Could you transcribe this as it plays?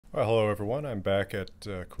Well, hello everyone. I'm back at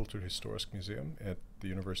Kulturhistorisk Museum at the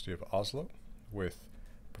University of Oslo with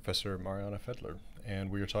Professor Marianne Vedeler. And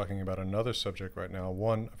we are talking about another subject right now,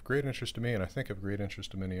 one of great interest to me and I think of great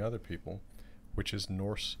interest to many other people, which is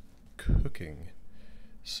Norse cooking.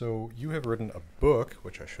 So you have written a book,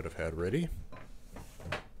 which I should have had ready,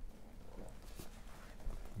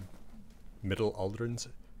 Middelaldrens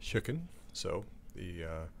Kjøkken, so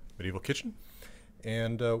the medieval kitchen.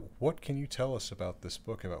 And what can you tell us about this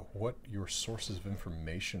book, about what your sources of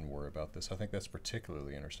information were about this? I think that's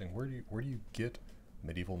particularly interesting. Where do you get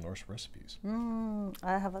medieval Norse recipes?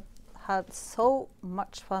 I have had so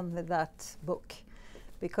much fun with that book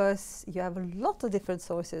because you have a lot of different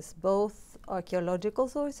sources, both archaeological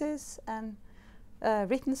sources and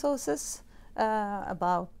written sources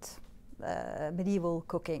about medieval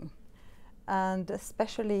cooking. And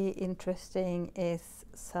especially interesting is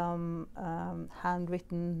some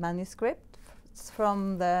handwritten manuscripts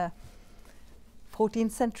from the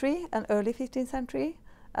 14th century and early 15th century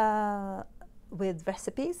with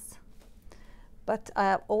recipes. But I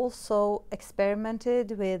have also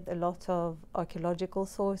experimented with a lot of archaeological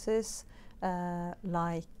sources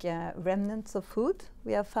like remnants of food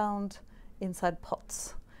we have found inside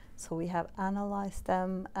pots. So we have analyzed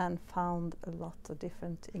them and found a lot of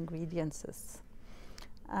different ingredients.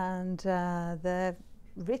 And the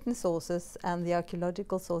written sources and the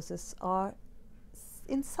archaeological sources are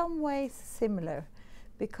in some ways similar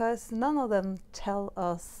because none of them tell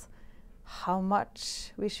us how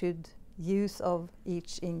much we should use of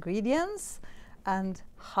each ingredients and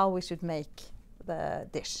how we should make the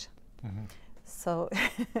dish. Mm-hmm. So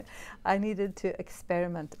I needed to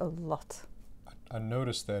experiment a lot. I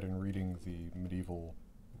noticed that in reading the medieval,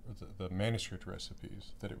 the manuscript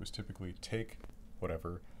recipes, that it was typically take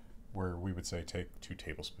whatever, where we would say take 2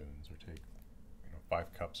 tablespoons or take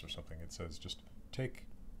 5 cups or something. It says just take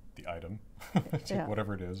the item, take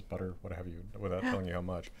whatever it is, butter, what have you, without telling you how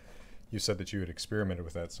much. You said that you had experimented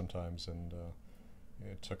with that sometimes, and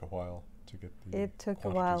it took a while to get the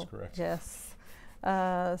quantities correct. Yes.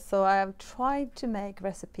 So I have tried to make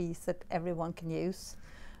recipes that everyone can use,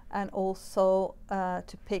 and also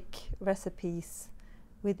to pick recipes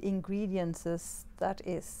with ingredients that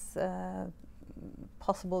is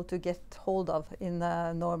possible to get hold of in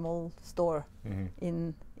a normal store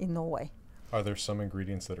in Norway. Are there some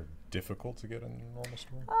ingredients that are difficult to get in a normal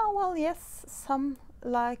store? Oh, well, yes. Some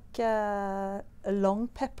like a long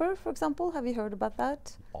pepper, for example. Have you heard about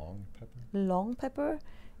that? Long pepper? Long pepper.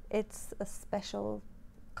 It's a special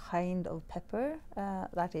kind of pepper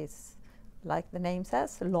that is, like the name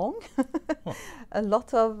says, long. A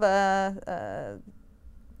lot of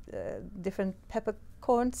different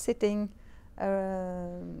peppercorns sitting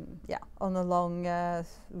on a long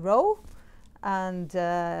row, and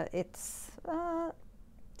it's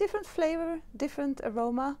different flavor, different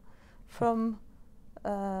aroma from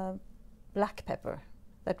black pepper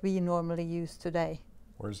that we normally use today.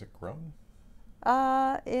 Where is it grown?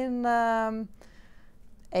 In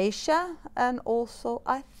Asia, and also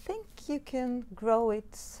I think you can grow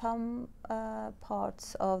it some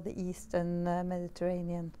parts of the Eastern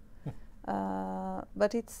Mediterranean.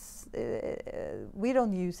 But it's we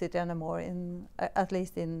don't use it anymore in at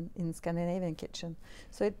least in Scandinavian kitchen.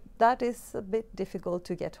 So that is a bit difficult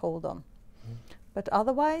to get hold on. But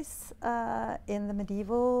otherwise, in the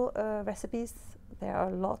medieval recipes, there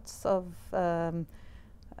are lots of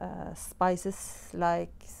spices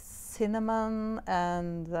like cinnamon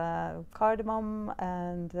and cardamom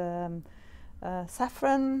and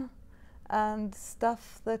saffron and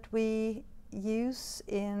stuff that we use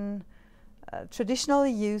in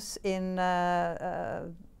traditionally use in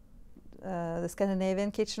the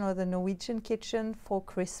Scandinavian kitchen or the Norwegian kitchen for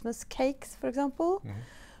Christmas cakes, for example.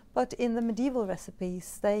 But in the medieval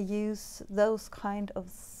recipes, they use those kind of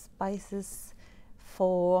spices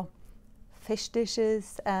for fish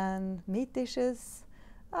dishes and meat dishes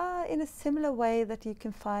in a similar way that you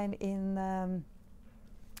can find in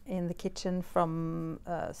the kitchen from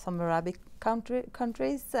some Arabic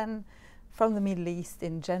countries and from the Middle East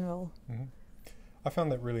in general. I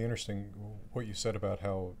found that really interesting, what you said about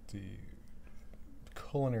how the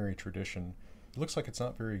culinary tradition, it looks like it's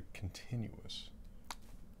not very continuous,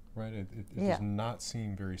 right? It does not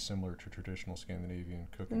seem very similar to traditional Scandinavian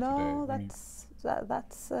cooking today. No, that's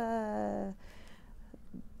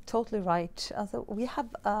totally right. We have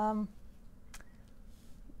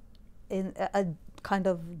in a kind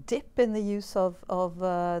of dip in the use of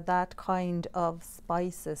that kind of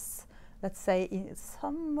spices. Let's say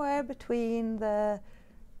somewhere between the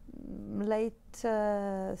late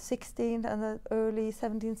 16th and the early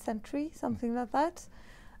 17th century, something like that.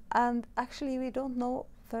 And actually we don't know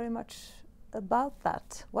very much about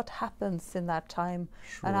that. What happens in that time?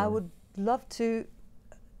 Sure. And I would love to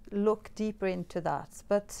look deeper into that.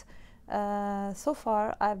 But so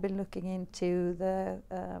far, I've been looking into the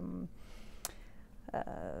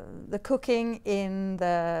cooking in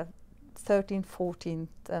the 13th, 14th,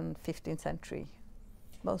 and 15th century,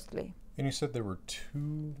 mostly. And you said there were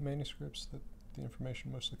 2 manuscripts that the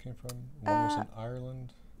information mostly came from? One was in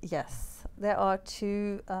Ireland? Yes, there are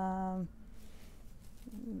 2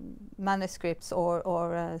 manuscripts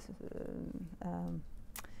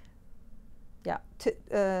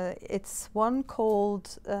it's one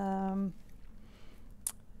called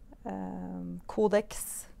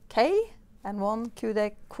Codex K and one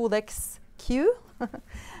Codex Q.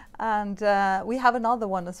 And we have another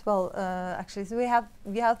one as well, actually. So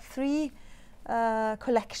we have 3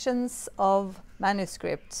 collections of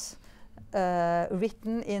manuscripts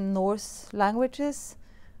written in Norse languages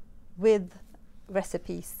with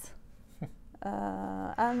recipes.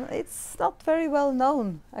 And it's not very well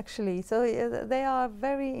known, actually. So they are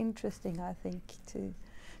very interesting, I think,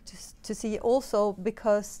 to see, also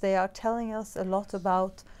because they are telling us a lot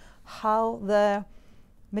about how the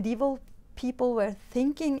medieval people were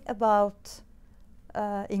thinking about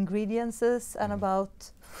ingredients and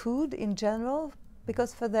about food in general,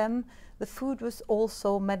 because for them the food was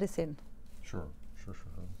also medicine. Sure.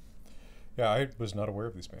 Yeah, I was not aware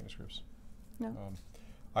of these manuscripts. No.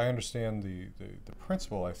 I understand the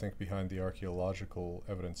principle, I think, behind the archaeological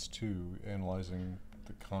evidence too, analyzing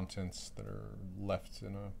the contents that are left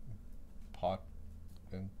in a pot,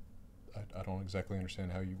 and I don't exactly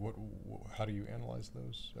understand how do you analyze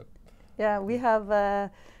those? Yeah, we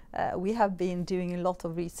have been doing a lot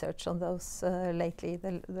of research on those lately,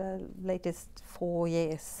 the latest 4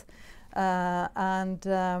 years, and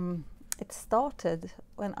it started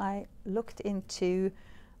when I looked into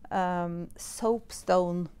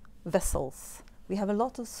soapstone vessels. We have a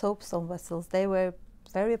lot of soapstone vessels. They were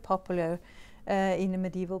very popular in the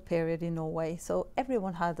medieval period in Norway. So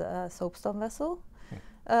everyone had a soapstone vessel.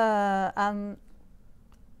 And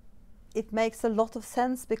it makes a lot of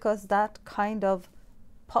sense because that kind of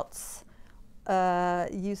pots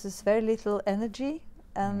uses very little energy,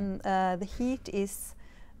 and the heat is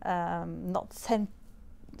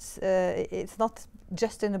it's not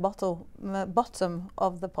just in the bottom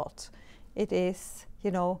of the pot. It is,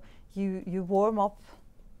 you warm up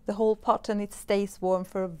the whole pot and it stays warm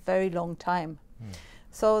for a very long time.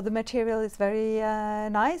 So the material is very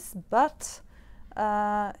nice, but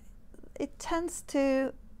it tends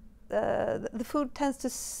to the food tends to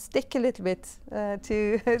stick a little bit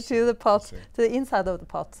to the pot, to the inside of the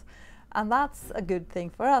pot. And that's a good thing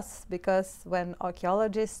for us, because when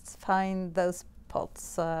archaeologists find those pots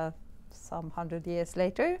some 100 years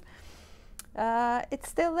later, it's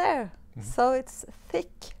still there. So it's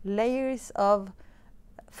thick layers of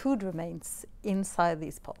food remains inside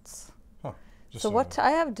these pots. So what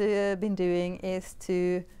I have been doing is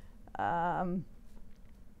to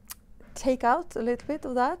take out a little bit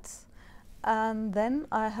of that, and then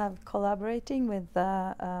I have collaborating with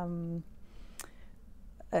a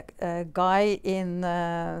guy in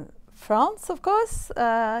France, of course.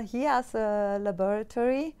 He has a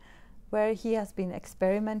laboratory where he has been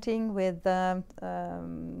experimenting with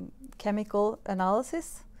chemical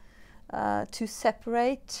analysis to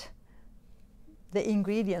separate the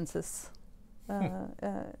ingredients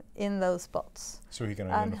in those pots. So he can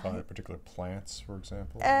identify particular plants, for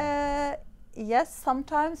example? Yes,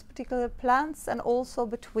 sometimes particular plants, and also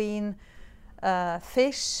between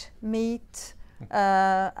fish, meat,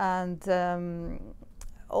 and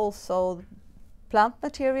also plant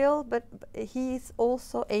material, but he's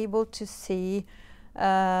also able to see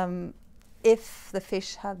if the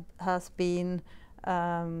fish has been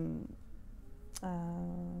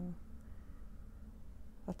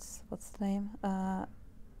what's the name?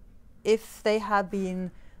 If they have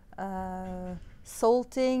been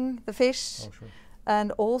salting the fish,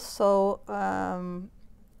 and also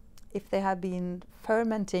if they have been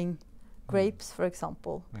fermenting grapes, for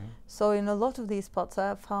example. So in a lot of these pots I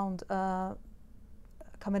have found a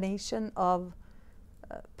combination of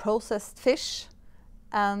processed fish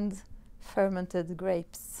and fermented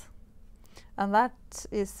grapes. And that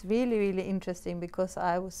is really, really interesting, because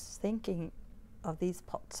I was thinking of these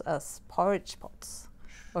pots as porridge pots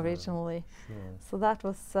originally. So that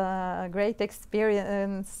was a great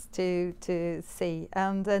experience to see.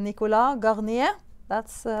 And Nicolas Garnier,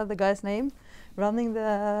 that's the guy's name, running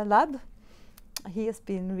the lab. He has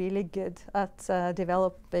been really good at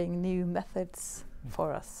developing new methods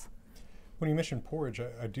for us. When you mention porridge,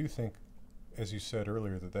 I do think as you said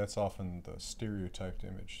earlier, that's often the stereotyped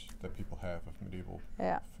image that people have of medieval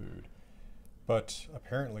food. But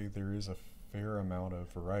apparently there is a fair amount of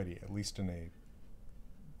variety, at least in a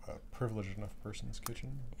privileged enough person's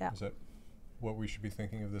kitchen. Yeah. Is that what we should be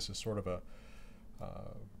thinking of this as sort of a,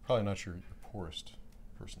 probably not your poorest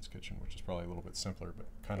person's kitchen, which is probably a little bit simpler, but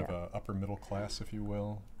kind of a upper middle class, if you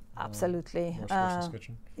will. Absolutely. Norse person's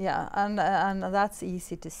kitchen. Yeah, and that's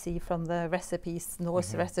easy to see from the recipes,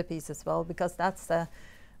 Norse recipes as well, because that's a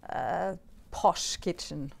posh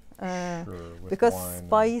kitchen. Sure, because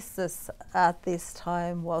wine spices at this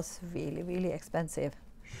time was really, really expensive.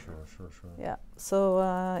 Sure. Yeah, so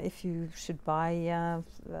if you should buy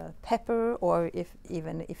pepper, or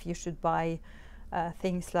if you should buy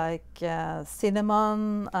things like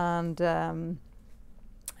cinnamon and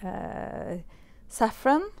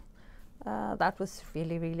saffron, that was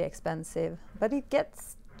really, really expensive. But it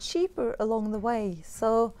gets cheaper along the way.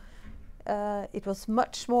 So it was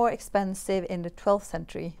much more expensive in the 12th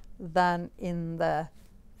century than in the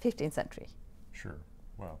 15th century. Sure.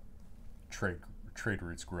 Well, trade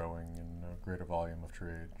routes growing and a greater volume of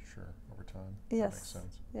trade, sure, over time. Yes. That makes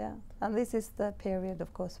sense. Yeah. And this is the period,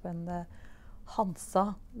 of course, when the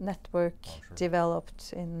Hansa network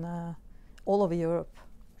developed in all over Europe.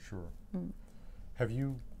 Sure. Have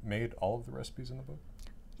you made all of the recipes in the book?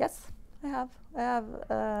 Yes, I have. I have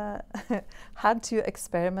had to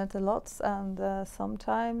experiment a lot, and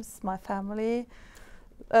sometimes my family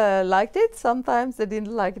liked it. Sometimes they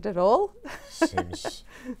didn't like it at all. Seems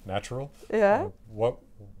natural. Yeah. What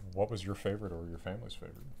was your favorite or your family's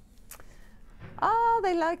favorite?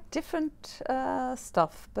 They like different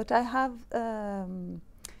stuff, but I have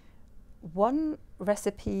one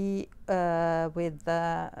recipe with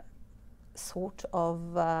sort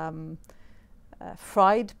of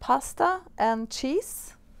fried pasta and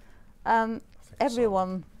cheese, and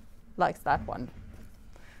everyone likes that one.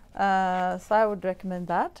 So I would recommend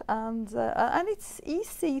that, and it's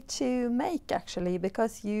easy to make actually,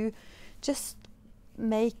 because you just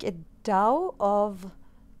make a dough of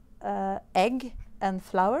egg and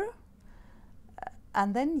flour,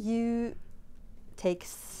 and then you take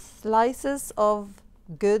slices of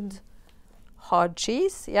good hard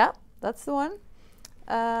cheese. Yeah, that's the one.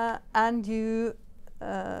 And you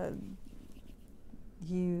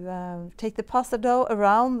take the pasta dough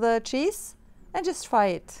around the cheese and just fry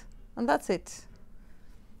it, and that's it.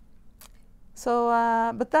 So,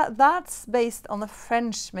 but that's based on a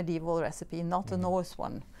French medieval recipe, not a Norse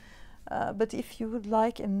one. But if you would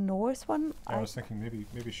like a Norse one, I was thinking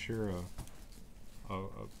maybe share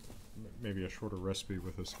maybe a shorter recipe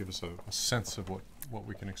with us. Give us a sense of what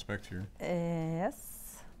we can expect here.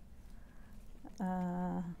 Yes.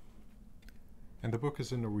 And the book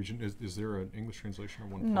is in Norwegian. Is there an English translation at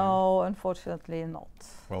one point? No, unfortunately not.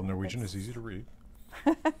 Well, Norwegian is easy to read.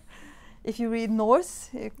 If you read Norse,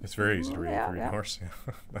 it's very easy to read. If you read Norse,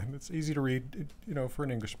 and it's easy to read. For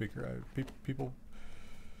an English speaker, people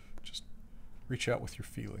just reach out with your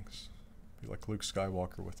feelings. Be like Luke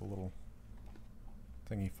Skywalker with the little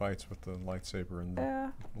thing he fights with the lightsaber and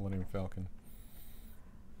the Millennium Falcon.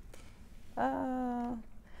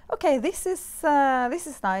 Okay, this is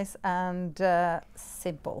nice and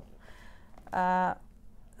simple.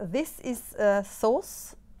 This is a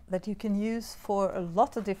sauce that you can use for a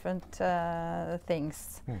lot of different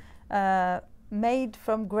things. Made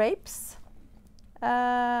from grapes.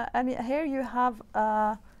 And here you have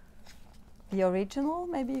the original.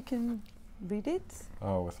 Maybe you can read it.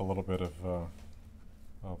 Oh, with a little bit of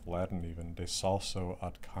Latin even. De salso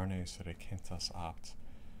ad carnes recentas apt.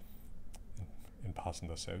 In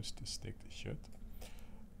passende saus, stekte kjøtt.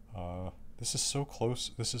 This is so close.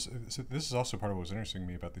 This is also part of what was interesting to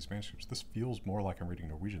me about these manuscripts. This feels more like I'm reading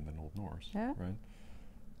Norwegian than Old Norse, right?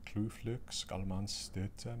 Klufløk skal man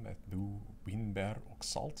støte med vinbær og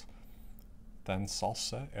salt. Den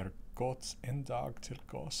salsa godt en dag til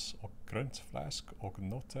gås og grønt flesk og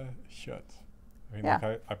kjøtt. I mean,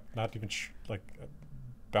 I'm not even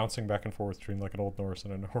bouncing back and forth between like an Old Norse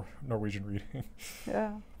and a Norwegian reading.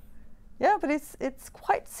 Yeah, but it's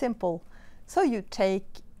quite simple. So you take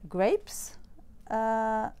grapes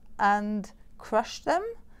and crush them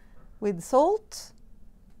with salt,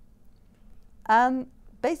 and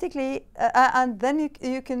basically, and then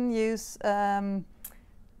you can use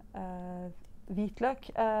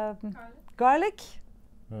hvitløk, garlic.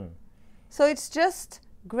 So it's just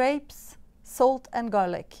grapes, salt, and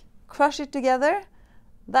garlic. Crush it together.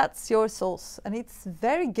 That's your sauce, and it's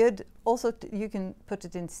very good. Also, you can put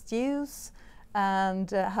it in stews and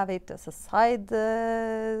have it as a side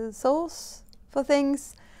sauce for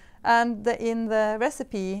things. And in the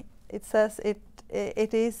recipe, it says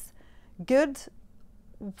it is good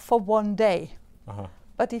for one day. Uh-huh.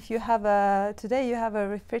 But if you have today you have a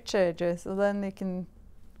refrigerator, so then you can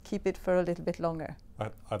keep it for a little bit longer.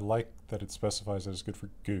 I like that it specifies that it's good for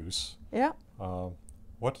goose. Yeah.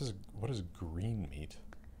 What is green meat?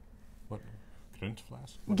 What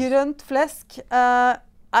grøntflæsk? Grøntflæsk.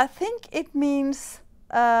 I think it means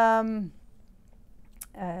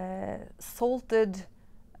salted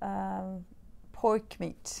pork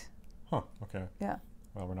meat. Huh. Okay. Yeah.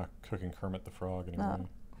 Well, we're not cooking Kermit the Frog anymore. No.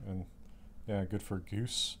 And yeah, good for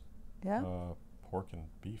goose. Yeah. Pork and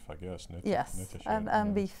beef, I guess. Yes,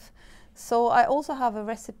 and beef. So I also have a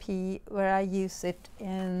recipe where I use it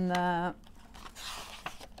in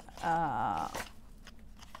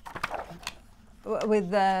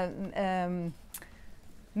with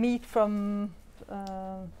meat from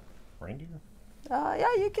reindeer.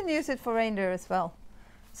 Yeah, you can use it for reindeer as well.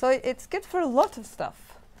 So it's good for a lot of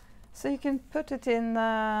stuff. So you can put it in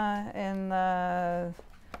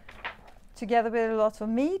together with a lot of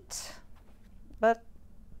meat, but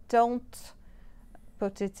don't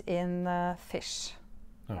put it in fish.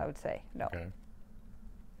 Oh. I would say no. Okay.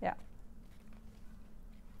 Yeah.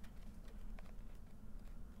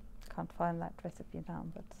 Can't find that recipe now,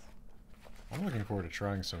 but I'm looking forward to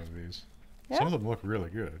trying some of these. yeah. Some of them look really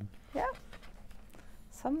good. Yeah.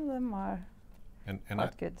 Some of them are And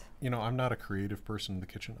quite good. You know, I'm not a creative person in the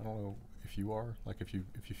kitchen. I don't know if you are. Like if you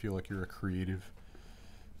feel like you're a creative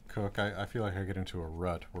cook, I feel like I get into a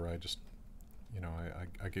rut where I just, you know,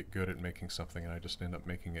 I get good at making something and I just end up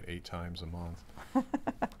making it 8 times a month.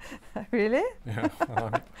 Really? Yeah,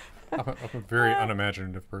 well, I'm a very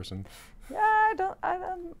unimaginative person. Yeah, I don't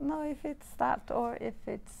know if it's that or if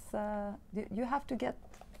it's you have to get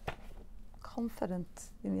confident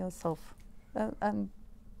in yourself, and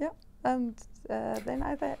then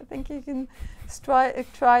I think you can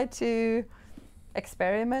try to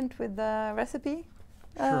experiment with the recipe.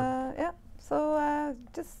 Sure. Yeah. So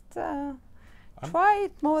just try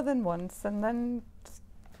it more than once, and then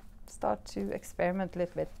start to experiment a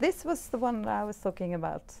little bit. This was the one that I was talking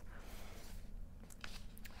about.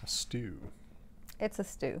 A stew. It's a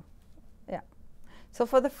stew. Yeah. So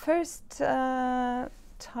for the first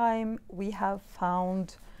time, we have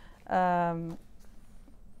found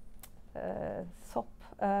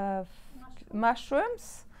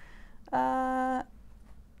mushrooms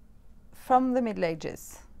from the Middle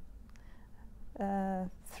Ages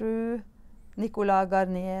through Nicolas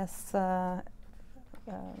Garnier's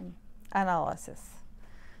analysis.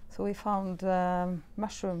 So we found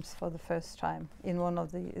mushrooms for the first time in one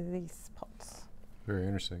of these pots. Very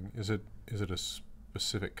interesting. Is it a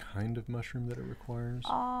specific kind of mushroom that it requires?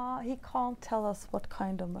 He can't tell us what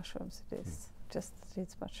kind of mushrooms it is. Just that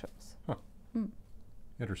it's mushrooms. Huh. Mm.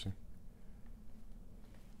 Interesting.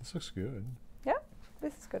 This looks good. Yeah,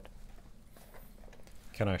 this is good.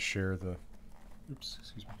 Can I share the? Oops,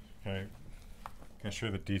 excuse me. Can I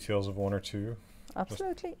share the details of one or two?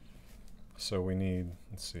 Absolutely. So we need,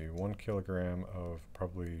 let's see, 1 kilogram of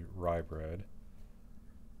probably rye bread.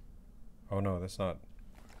 Oh no, that's not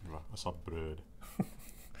bread. I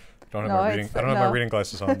don't have my reading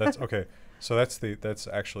glasses on. That's okay. So that's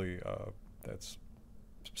actually that's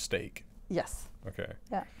steak. Yes. Okay.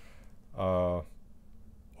 Yeah. Oksekraft.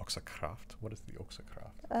 What is the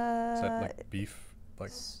oksekraft? Is that like beef,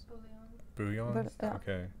 like bouillon? Yeah.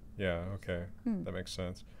 Okay. Yeah. Okay. Mm. That makes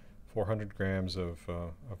sense. 400 grams of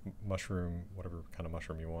mushroom, whatever kind of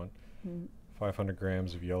mushroom you want. Mm. 500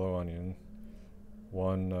 grams of yellow onion.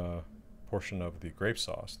 1 portion of the grape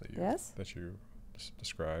sauce that you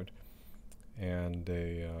described, and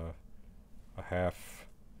a half.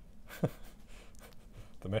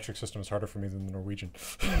 The metric system is harder for me than the Norwegian.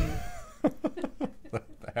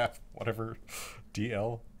 the half, whatever,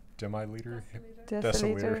 deciliter.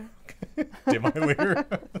 Demiliter.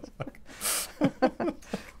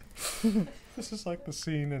 This is like the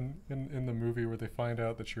scene in the movie where they find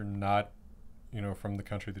out that you're not, you know, from the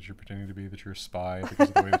country that you're pretending to be, that you're a spy because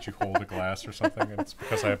of the way that you hold a glass or something, and it's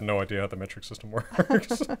because I have no idea how the metric system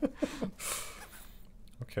works.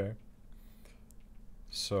 Okay.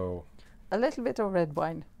 So. A little bit of red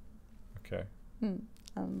wine. Okay.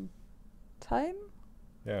 Thyme.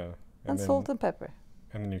 Yeah. And salt and pepper.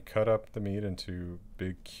 And then you cut up the meat into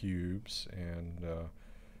big cubes and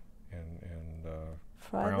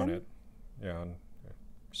brown it. Yeah.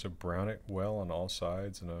 So brown it well on all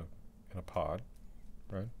sides in a pot,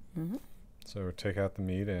 right? Mm-hmm. So take out the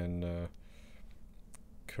meat and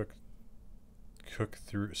cook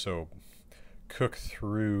through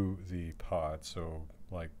the pot. So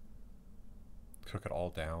like cook it all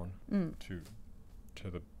down to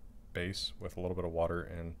the base with a little bit of water,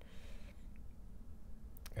 and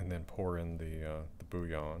and then pour in the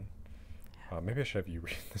bouillon. Maybe I should have you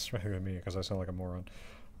read this rather than me because I sound like a moron.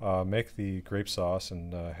 Make the grape sauce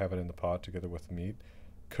and have it in the pot together with the meat.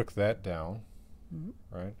 Cook that down,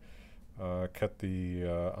 right? Cut the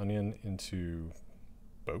onion into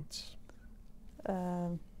boats.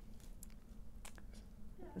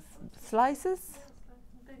 Slices?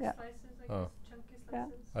 Big Yeah. slices, I Oh. guess, chunky Yeah.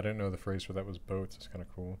 slices. I didn't know the phrase for that was boats. It's kind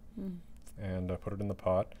of cool. Mm. And put it in the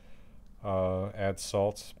pot. Add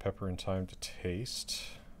salt, pepper, and thyme to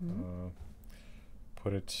taste.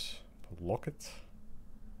 Lock it.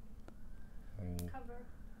 And Cover.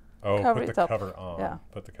 Cover put it the up. cover on. Yeah.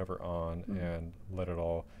 Put the cover on and let it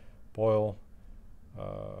all boil.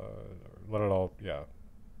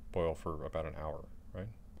 Boil for about an hour, right?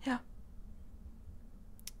 Yeah.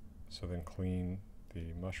 So then clean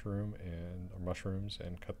the mushrooms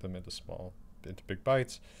and cut them into big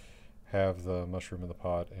bites. Have the mushroom in the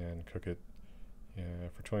pot and cook it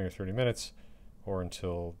for 20 or 30 minutes or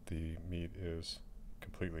until the meat is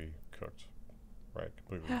completely cooked, right?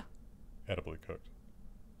 Completely edibly cooked.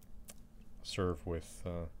 Serve with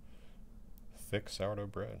thick sourdough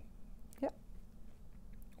bread. Yep.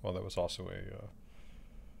 Well, that was also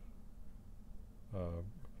a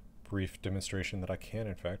brief demonstration that I can,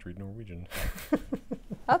 in fact, read Norwegian.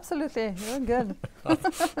 Absolutely, you're good. Not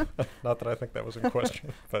that I think that was in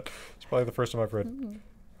question, but it's probably the first time I've read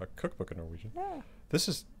a cookbook in Norwegian. Yeah. This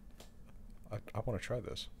is, I want to try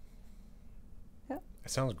this. Yeah.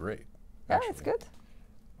 It sounds great. Yeah, actually. it's good.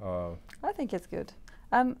 Uh, I think it's good.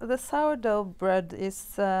 And the sourdough bread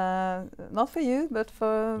is not for you, but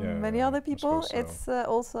for many other I suppose people. so. It's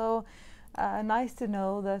also nice to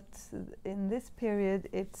know that in this period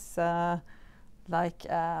it's the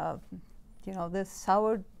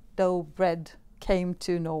sourdough bread came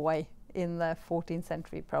to Norway in the 14th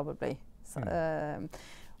century probably.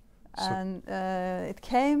 And it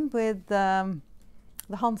came with the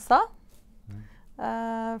Hansa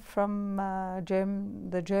from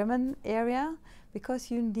the German area,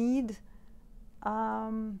 because you need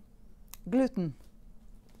gluten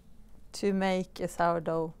to make a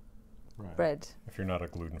sourdough bread. If you're not a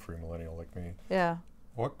gluten-free millennial like me. Yeah.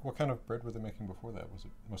 What kind of bread were they making before that? Was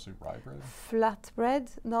it mostly rye bread? Flat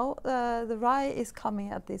bread? No, the rye is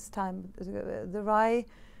coming at this time. The rye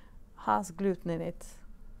has gluten in it.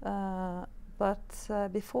 But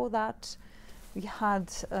before that, we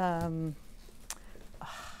had,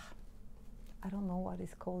 I don't know what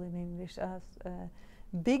it's called in English,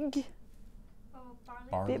 big Oh,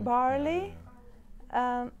 barley. barley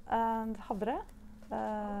Yeah. and havre,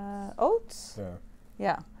 oats. Yeah.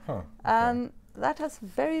 Yeah. Huh. Okay. And that has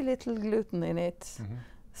very little gluten in it.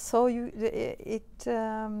 So you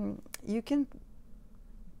can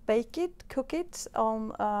bake it, cook it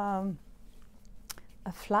on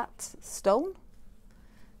a flat stone.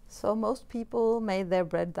 So most people made their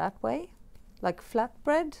bread that way, like flat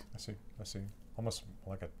bread. I see. Almost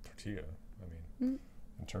like a tortilla. I mean,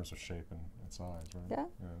 in terms of shape and size, right? Yeah.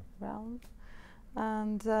 Round.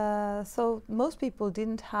 And so most people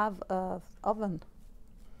didn't have an oven.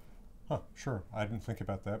 Huh, sure. I didn't think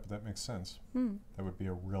about that, but that makes sense. That would be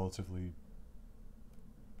a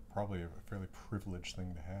probably a fairly privileged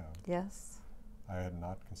thing to have. Yes. I had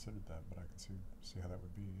not considered that, but I can see how that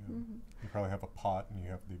would be. Yeah. You probably have a pot and you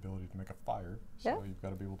have the ability to make a fire, so you've got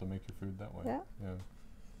to be able to make your food that way. Yeah.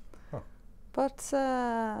 Huh. But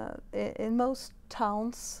in most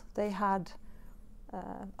towns, they had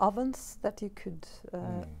ovens that you could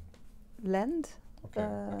lend. Okay,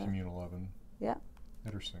 a communal oven. Yeah.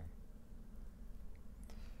 Interesting.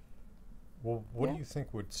 Well, what do you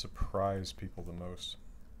think would surprise people the most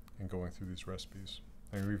in going through these recipes?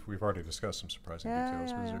 I mean, we've already discussed some surprising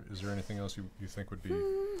details. But is there anything else you think would be?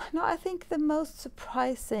 No, I think the most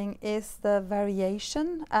surprising is the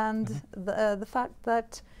variation and the fact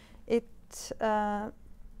that it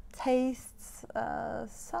tastes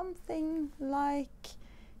something like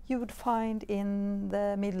you would find in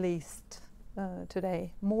the Middle East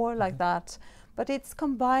today, more like that. But it's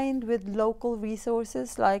combined with local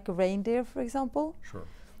resources like reindeer, for example. Sure.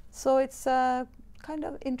 So it's a kind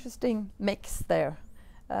of interesting mix there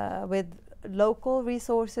with local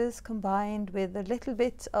resources combined with a little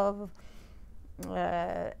bit of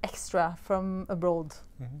extra from abroad.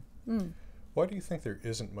 Why do you think there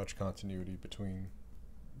isn't much continuity between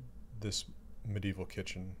this medieval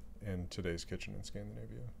kitchen and today's kitchen in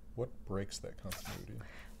Scandinavia? What breaks that continuity?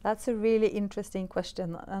 That's a really interesting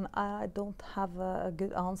question, and I don't have a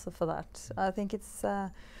good answer for that. I think it's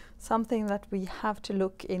something that we have to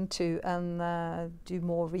look into and do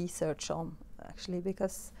more research on, actually,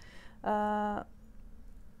 because it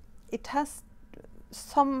has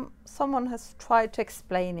someone has tried to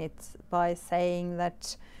explain it by saying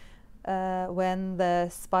that when the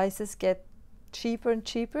spices get cheaper and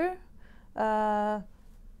cheaper, the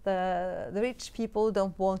rich people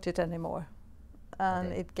don't want it anymore, and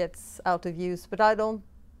Okay. it gets out of use. But I don't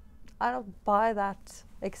buy that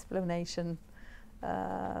explanation.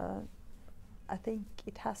 I think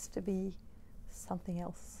it has to be something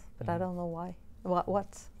else, but I Mhm. don't know why.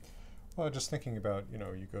 What? Well, just thinking about,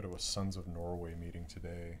 you go to a Sons of Norway meeting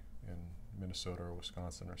today in Minnesota or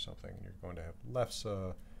Wisconsin or something, and you're going to have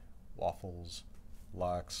lefse, waffles,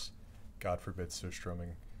 lax, God forbid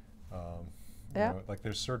surströmming. Yeah. Like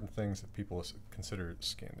there's certain things that people consider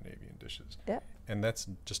Scandinavian dishes. Yeah. And that's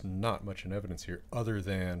just not much in evidence here, other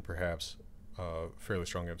than perhaps fairly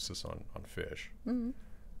strong emphasis on fish, Mhm.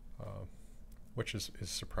 which is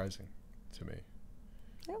surprising to me.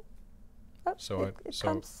 But So it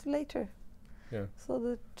comes later. Yeah. So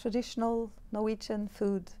the traditional Norwegian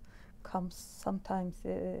food comes sometimes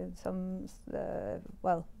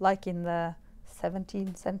like in the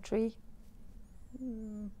 17th century,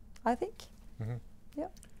 I think. Mm-hmm. Yeah.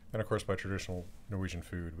 And of course, by traditional Norwegian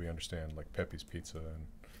food, we understand like Pepe's Pizza and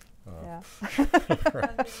Yeah.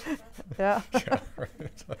 right. Yeah. Yeah, right.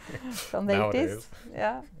 It's like From the nowadays.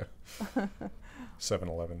 80s. Yeah.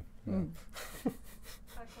 7-Eleven. Yeah. Mm.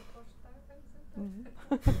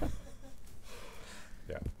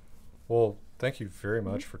 Yeah. Well, thank you very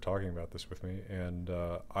much for talking about this with me, and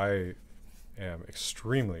I am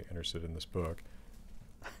extremely interested in this book,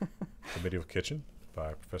 The Medieval Kitchen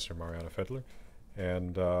by Professor Marianne Vedeler,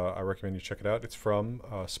 and I recommend you check it out. It's from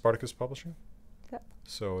Spartacus Publishing. Yep.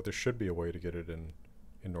 So there should be a way to get it in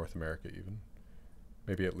North America even.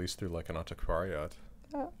 Maybe at least through like an antiquariat.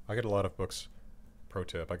 Yeah. I get a lot of books, pro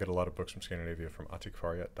tip, I get a lot of books from Scandinavia from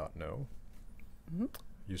antiquariat.no. Mhm.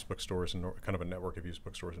 Used bookstores, and kind of a network of used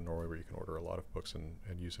bookstores in Norway where you can order a lot of books and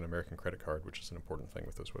use an American credit card, which is an important thing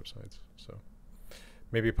with those websites. So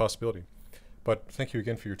maybe a possibility. But thank you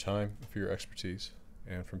again for your time, for your expertise,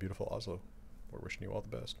 and from beautiful Oslo. We're wishing you all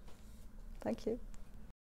the best. Thank you.